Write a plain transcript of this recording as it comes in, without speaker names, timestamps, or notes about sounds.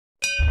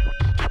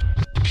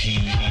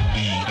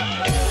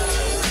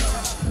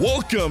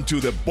Welcome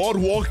to the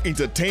Boardwalk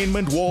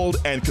Entertainment World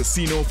and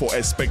Casino for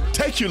a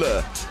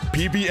spectacular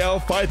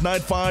PBL Fight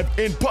Night 5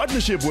 in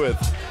partnership with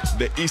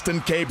the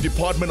Eastern Cape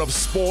Department of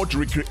Sport,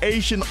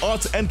 Recreation,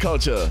 Arts and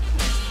Culture.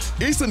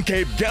 Eastern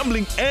Cape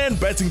Gambling and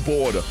Betting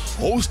Board,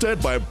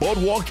 hosted by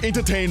Boardwalk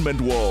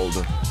Entertainment World.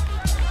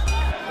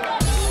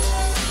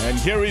 And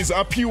here is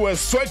Aphiwe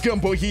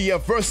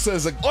Mboyiya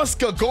versus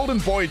Oscar Golden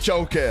Boy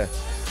Chauke.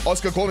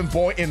 Oscar Golden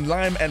Boy in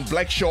lime and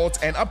black shorts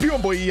and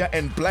Aphiwe Mboyiya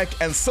in black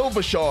and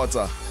silver shorts.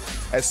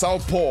 A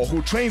southpaw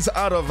who trains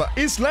out of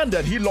East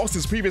London, he lost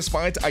his previous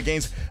fight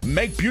against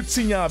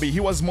Mboyiya. He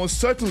was most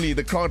certainly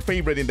the crowd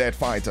favorite in that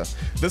fight.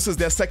 This is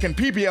their second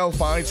PBL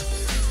fight.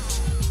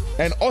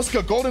 And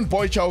Oscar Golden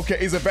Boy Chauke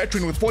is a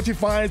veteran with 40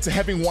 fights,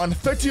 having won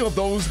 30 of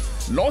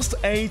those, lost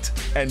 8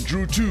 and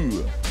drew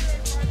 2.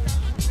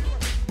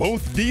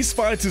 Both these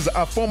fighters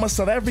are former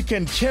South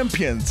African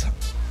champions.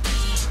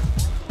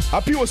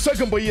 Aphiwe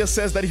Mboyiya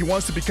says that he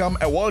wants to become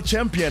a world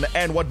champion,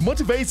 and what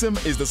motivates him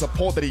is the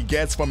support that he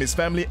gets from his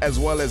family as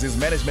well as his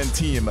management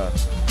team.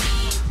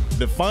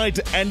 The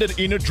fight ended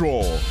in a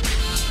draw.